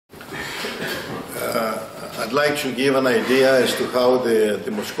I'd like to give an idea as to how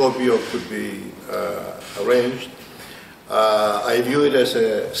the Moscopio could be arranged. I view it as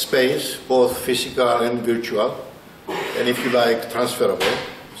a space, both physical and virtual, and if you like, transferable,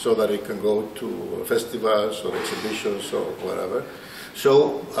 so that it can go to festivals or exhibitions or whatever.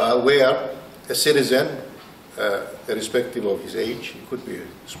 So where a citizen, irrespective of his age, it could be a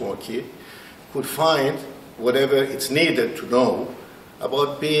small kid, could find whatever it's needed to know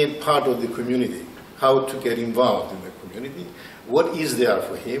about being part of the community, how to get involved in the community, what is there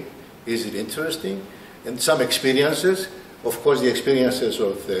for him, is it interesting, and some experiences. Of course, the experiences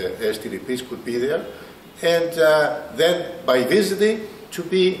of the STDPs could be there, and then by visiting, to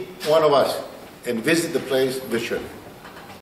be one of us and visit the place virtually.